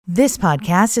This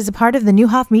podcast is a part of the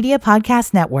Newhoff Media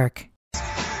Podcast Network.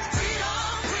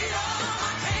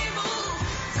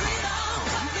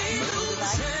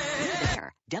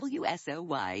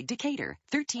 WSOY Decatur,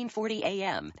 1340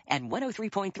 AM and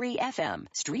 103.3 FM,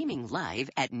 streaming live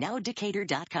at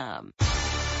nowdecatur.com.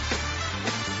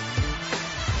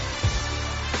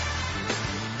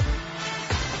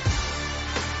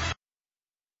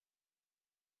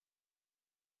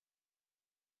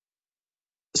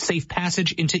 Safe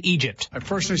passage into Egypt. I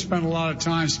personally spent a lot of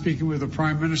time speaking with the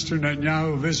Prime Minister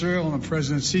Netanyahu of Israel and the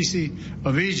President Sisi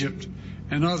of Egypt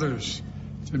and others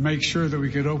to make sure that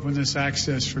we could open this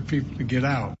access for people to get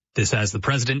out. This as the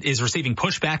president is receiving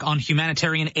pushback on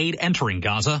humanitarian aid entering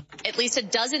Gaza. At least a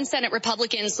dozen Senate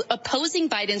Republicans opposing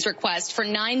Biden's request for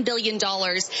 $9 billion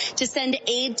to send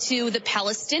aid to the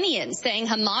Palestinians, saying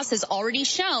Hamas has already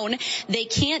shown they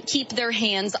can't keep their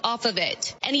hands off of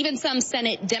it. And even some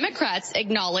Senate Democrats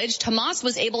acknowledged Hamas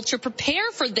was able to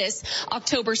prepare for this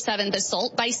October 7th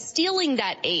assault by stealing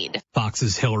that aid.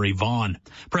 Fox's Hillary Vaughn.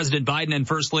 President Biden and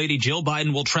First Lady Jill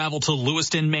Biden will travel to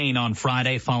Lewiston, Maine on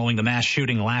Friday following the mass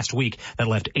shooting last week that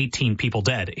left 18 people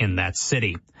dead in that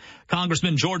city.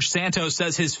 Congressman George Santos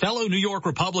says his fellow New York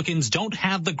Republicans don't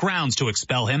have the grounds to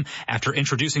expel him after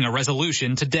introducing a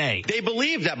resolution today. They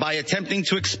believe that by attempting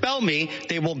to expel me,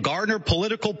 they will garner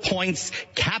political points,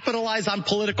 capitalize on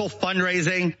political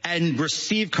fundraising, and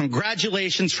receive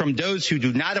congratulations from those who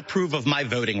do not approve of my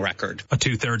voting record. A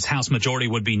 2/3 House majority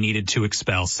would be needed to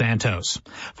expel Santos.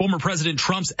 Former President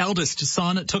Trump's eldest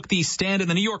son took the stand in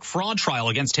the New York fraud trial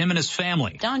against him and his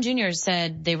family. Don Jr.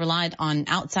 said they relied on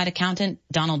outside accountant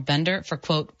Donald Bender for,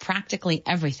 quote, practically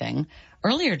everything.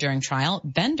 Earlier during trial,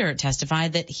 Bender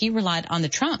testified that he relied on the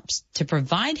Trumps to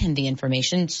provide him the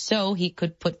information so he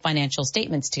could put financial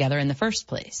statements together in the first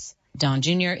place. Don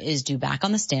Jr. is due back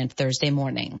on the stand Thursday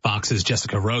morning. Fox's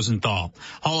Jessica Rosenthal.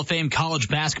 Hall of Fame college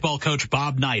basketball coach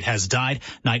Bob Knight has died.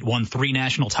 Knight won 3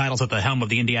 national titles at the helm of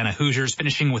the Indiana Hoosiers,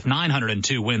 finishing with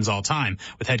 902 wins all time,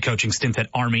 with head coaching stints at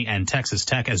Army and Texas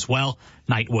Tech as well.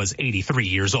 Knight was 83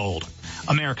 years old.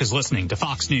 America's listening to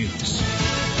Fox News.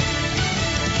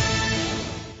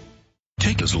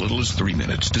 Take as little as 3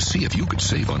 minutes to see if you could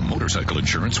save on motorcycle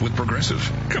insurance with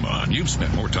Progressive. Come on, you've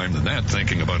spent more time than that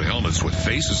thinking about helmets with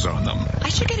faces on them. I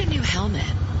should get a new helmet.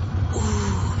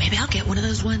 Ooh, maybe I'll get one of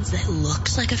those ones that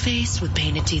looks like a face with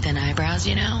painted teeth and eyebrows,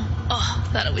 you know? Oh,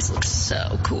 that always looks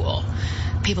so cool.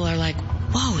 People are like,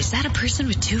 whoa, is that a person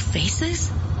with 2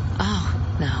 faces?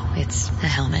 Oh, no, it's a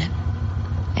helmet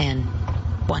and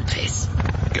 1 face.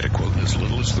 Get a quote in as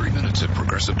little as 3 minutes at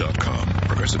Progressive.com.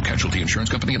 Progressive Casualty Insurance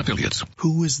Company and Affiliates.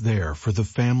 Who is there for the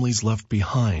families left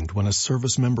behind when a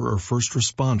service member or first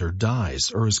responder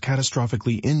dies or is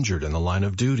catastrophically injured in the line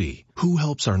of duty? Who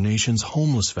helps our nation's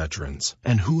homeless veterans?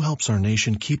 And who helps our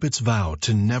nation keep its vow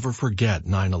to never forget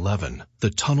 9/11?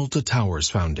 The Tunnel to Towers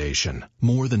Foundation.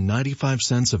 More than 95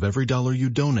 cents of every dollar you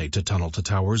donate to Tunnel to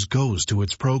Towers goes to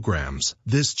its programs.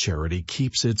 This charity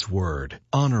keeps its word.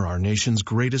 Honor our nation's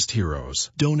greatest heroes.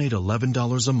 Donate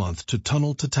 $11 a month to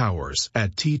Tunnel to Towers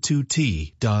at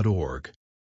T2T.org.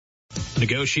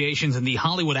 Negotiations in the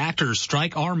Hollywood actors'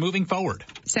 strike are moving forward.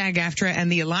 SAG-AFTRA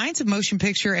and the Alliance of Motion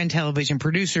Picture and Television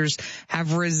Producers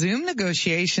have resumed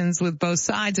negotiations, with both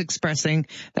sides expressing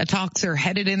that talks are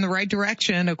headed in the right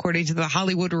direction. According to The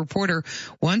Hollywood Reporter,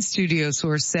 one studio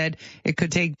source said it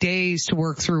could take days to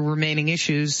work through remaining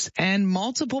issues, and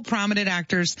multiple prominent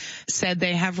actors said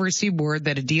they have received word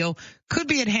that a deal could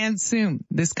be at hand soon.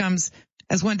 This comes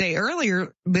as one day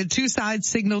earlier, the two sides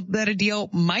signaled that a deal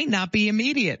might not be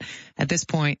immediate. At this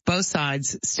point, both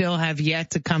sides still have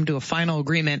yet to come to a final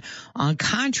agreement on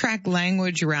contract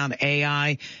language around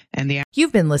AI and the...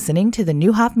 You've been listening to the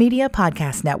Newhoff Media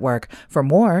Podcast Network. For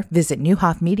more, visit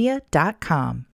newhoffmedia.com.